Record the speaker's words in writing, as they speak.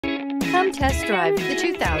Come test drive the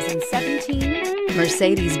 2017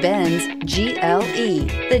 Mercedes-Benz GLE.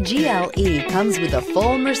 The GLE comes with a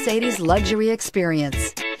full Mercedes luxury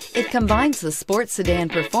experience. It combines the sports sedan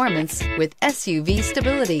performance with SUV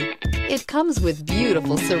stability. It comes with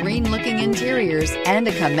beautiful, serene-looking interiors and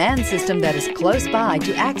a command system that is close by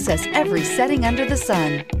to access every setting under the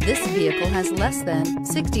sun. This vehicle has less than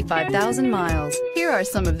 65,000 miles. Here are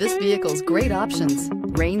some of this vehicle's great options: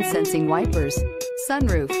 rain-sensing wipers,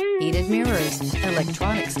 sunroof, heated mirrors,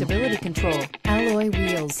 electronic stability control, alloy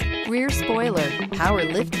wheels, rear spoiler, power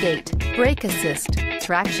liftgate, brake assist,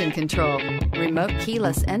 traction control, remote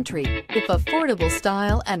keyless entry. If affordable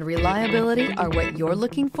style and reliability are what you're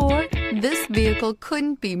looking for, this vehicle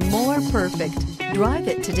couldn't be more perfect. Drive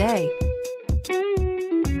it today.